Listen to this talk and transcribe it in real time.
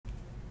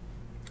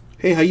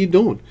Hey, how you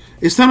doing?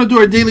 It's time to do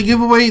our daily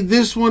giveaway.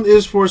 This one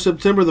is for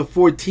September the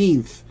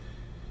 14th.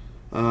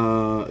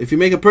 If you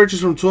make a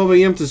purchase from 12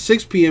 a.m. to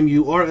 6 p.m.,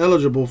 you are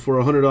eligible for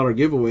a $100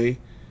 giveaway.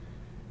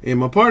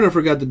 And my partner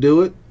forgot to do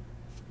it,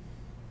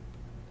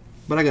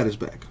 but I got his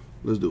back.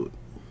 Let's do it.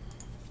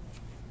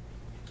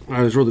 All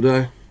right, let's roll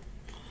the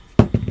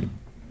die.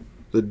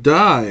 The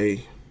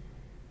die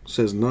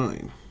says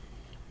 9.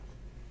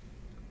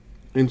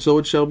 And so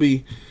it shall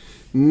be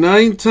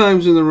 9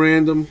 times in the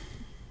random.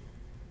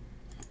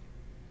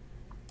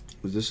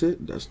 Is this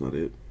it? That's not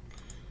it.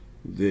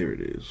 There it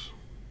is.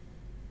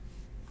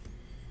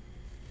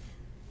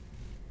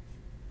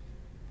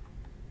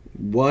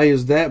 Why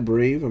is that,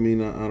 Brave? I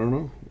mean, I don't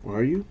know.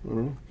 Are you? I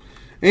don't know.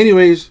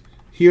 Anyways,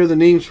 here are the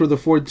names for the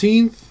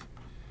 14th.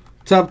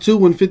 Top 2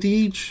 win 50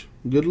 each.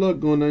 Good luck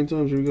going 9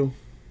 times. Here we go.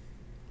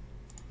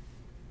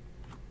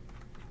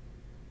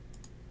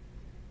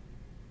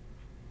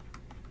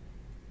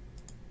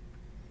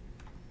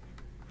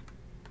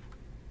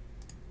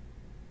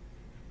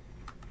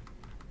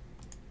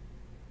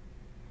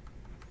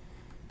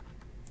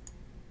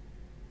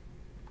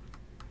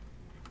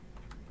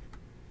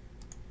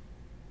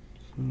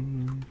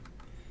 Seven,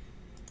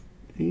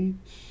 8,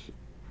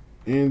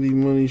 and the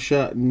money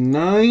shot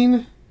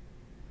 9.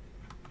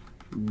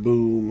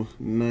 Boom,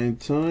 9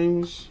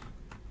 times.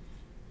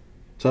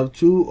 Top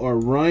 2 are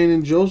Ryan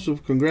and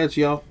Joseph. Congrats,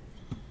 y'all.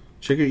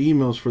 Check your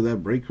emails for that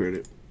break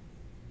credit.